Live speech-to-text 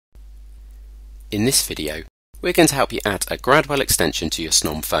In this video, we're going to help you add a Gradwell extension to your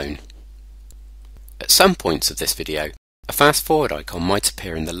snom phone. At some points of this video, a fast forward icon might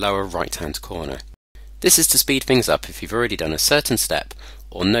appear in the lower right hand corner. This is to speed things up if you've already done a certain step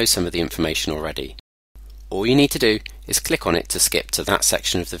or know some of the information already. All you need to do is click on it to skip to that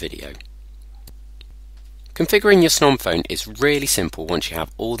section of the video. Configuring your snom phone is really simple once you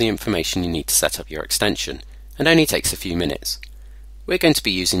have all the information you need to set up your extension, and only takes a few minutes. We're going to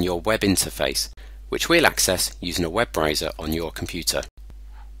be using your web interface, which we'll access using a web browser on your computer.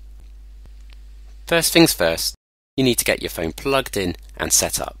 First things first, you need to get your phone plugged in and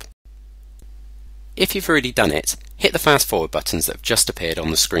set up. If you've already done it, hit the fast forward buttons that have just appeared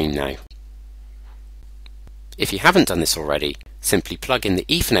on the screen now. If you haven't done this already, simply plug in the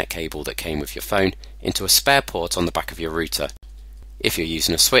Ethernet cable that came with your phone into a spare port on the back of your router. If you're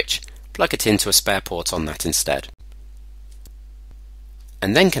using a switch, plug it into a spare port on that instead.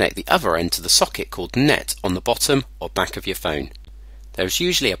 And then connect the other end to the socket called net on the bottom or back of your phone. There is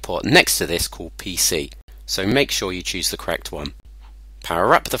usually a port next to this called PC, so make sure you choose the correct one.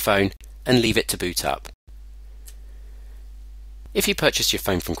 Power up the phone and leave it to boot up. If you purchased your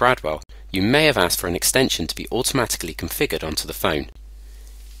phone from Gradwell, you may have asked for an extension to be automatically configured onto the phone.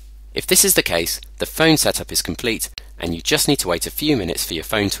 If this is the case, the phone setup is complete and you just need to wait a few minutes for your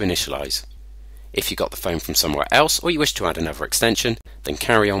phone to initialize. If you got the phone from somewhere else or you wish to add another extension, then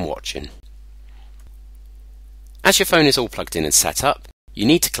carry on watching. As your phone is all plugged in and set up, you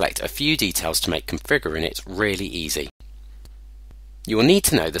need to collect a few details to make configuring it really easy. You will need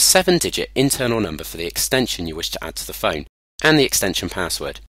to know the 7-digit internal number for the extension you wish to add to the phone and the extension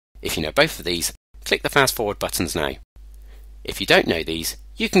password. If you know both of these, click the fast forward buttons now. If you don't know these,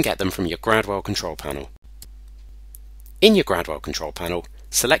 you can get them from your Gradwell control panel. In your Gradwell control panel,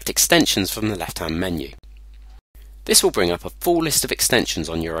 select Extensions from the left-hand menu. This will bring up a full list of extensions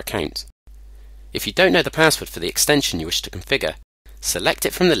on your account. If you don't know the password for the extension you wish to configure, select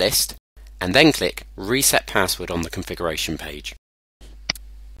it from the list and then click Reset Password on the configuration page.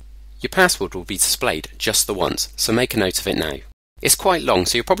 Your password will be displayed just the once, so make a note of it now. It's quite long,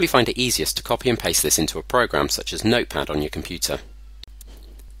 so you'll probably find it easiest to copy and paste this into a program such as Notepad on your computer.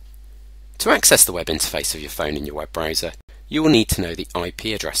 To access the web interface of your phone in your web browser, you will need to know the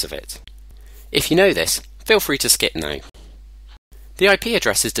IP address of it. If you know this, feel free to skip now. The IP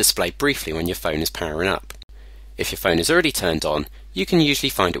address is displayed briefly when your phone is powering up. If your phone is already turned on, you can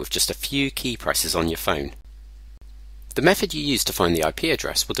usually find it with just a few key presses on your phone. The method you use to find the IP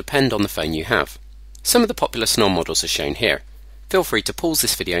address will depend on the phone you have. Some of the popular snom models are shown here. Feel free to pause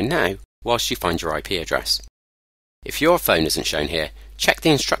this video now whilst you find your IP address. If your phone isn't shown here, check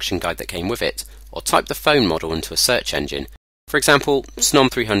the instruction guide that came with it, or type the phone model into a search engine, for example, snom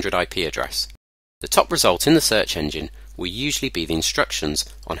 300 IP address. The top result in the search engine will usually be the instructions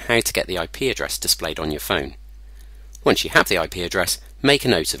on how to get the IP address displayed on your phone. Once you have the IP address, make a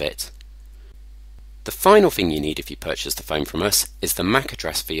note of it. The final thing you need if you purchase the phone from us is the MAC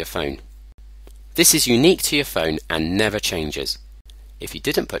address for your phone. This is unique to your phone and never changes. If you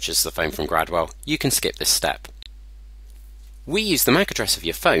didn't purchase the phone from Gradwell, you can skip this step. We use the MAC address of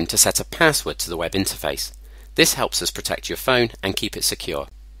your phone to set a password to the web interface. This helps us protect your phone and keep it secure.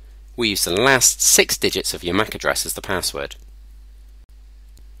 We use the last 6 digits of your MAC address as the password.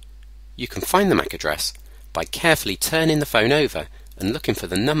 You can find the MAC address by carefully turning the phone over and looking for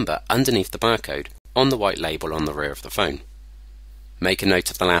the number underneath the barcode on the white label on the rear of the phone. Make a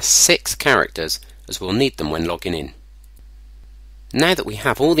note of the last 6 characters as we'll need them when logging in. Now that we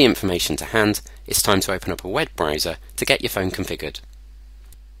have all the information to hand, it's time to open up a web browser to get your phone configured.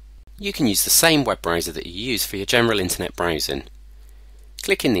 You can use the same web browser that you use for your general internet browsing.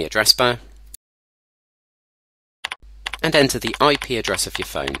 Click in the address bar and enter the IP address of your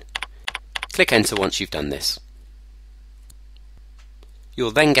phone. Click enter once you've done this.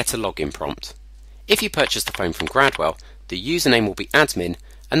 You'll then get a login prompt. If you purchase the phone from Gradwell, the username will be admin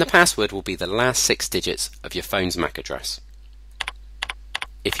and the password will be the last 6 digits of your phone's MAC address.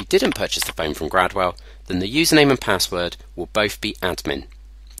 If you didn't purchase the phone from Gradwell, then the username and password will both be admin.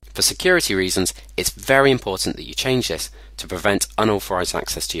 For security reasons, it's very important that you change this to prevent unauthorized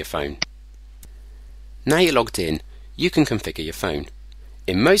access to your phone. Now you're logged in, you can configure your phone.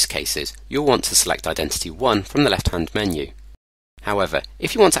 In most cases, you'll want to select Identity 1 from the left-hand menu. However,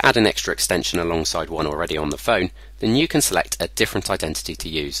 if you want to add an extra extension alongside one already on the phone, then you can select a different identity to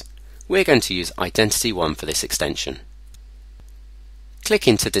use. We're going to use Identity 1 for this extension. Click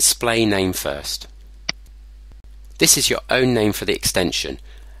into Display Name first. This is your own name for the extension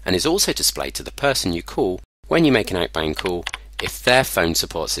and is also displayed to the person you call when you make an outbound call if their phone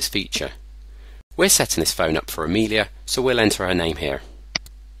supports this feature. We're setting this phone up for Amelia, so we'll enter her name here.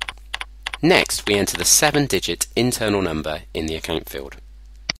 Next, we enter the 7-digit internal number in the account field.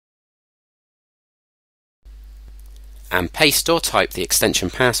 And paste or type the extension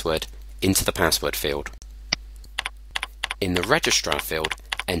password into the password field. In the registrar field,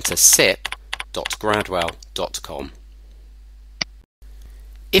 enter sip.gradwell.com.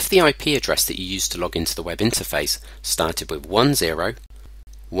 If the IP address that you used to log into the web interface started with 10,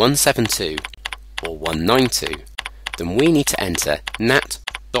 172 or 192, then we need to enter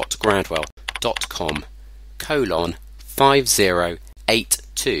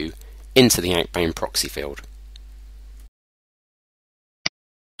nat.gradwell.com:5082 into the outbound proxy field.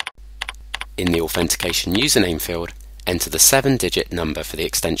 In the authentication username field, enter the 7-digit number for the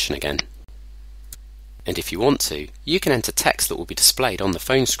extension again. And if you want to, you can enter text that will be displayed on the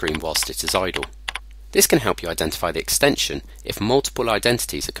phone screen whilst it is idle. This can help you identify the extension if multiple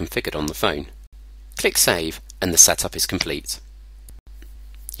identities are configured on the phone. Click Save and the setup is complete.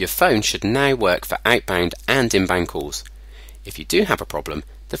 Your phone should now work for outbound and inbound calls. If you do have a problem,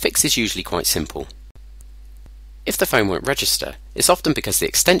 the fix is usually quite simple. If the phone won't register, it's often because the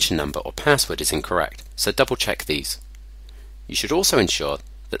extension number or password is incorrect, so double check these. You should also ensure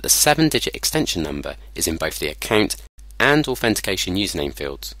that the 7-digit extension number is in both the account and authentication username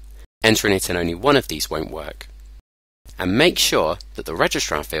fields. Entering it in only one of these won't work. And make sure that the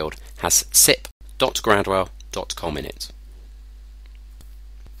registrar field has sip.gradwell.com in it.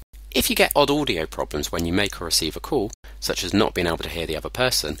 If you get odd audio problems when you make or receive a call, such as not being able to hear the other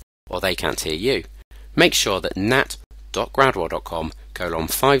person, or they can't hear you, make sure that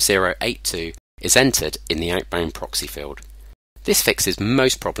nat.gradwell.com:5082 is entered in the outbound proxy field. This fixes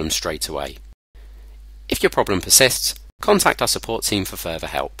most problems straight away. If your problem persists, contact our support team for further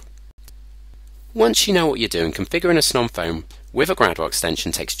help. Once you know what you're doing, configuring a snom phone with a Gradwell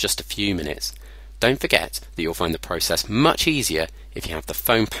extension takes just a few minutes. Don't forget that you'll find the process much easier if you have the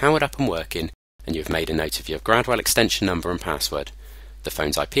phone powered up and working and you've made a note of your Gradwell extension number and password, the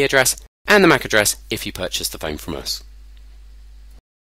phone's IP address, and the MAC address if you purchase the phone from us.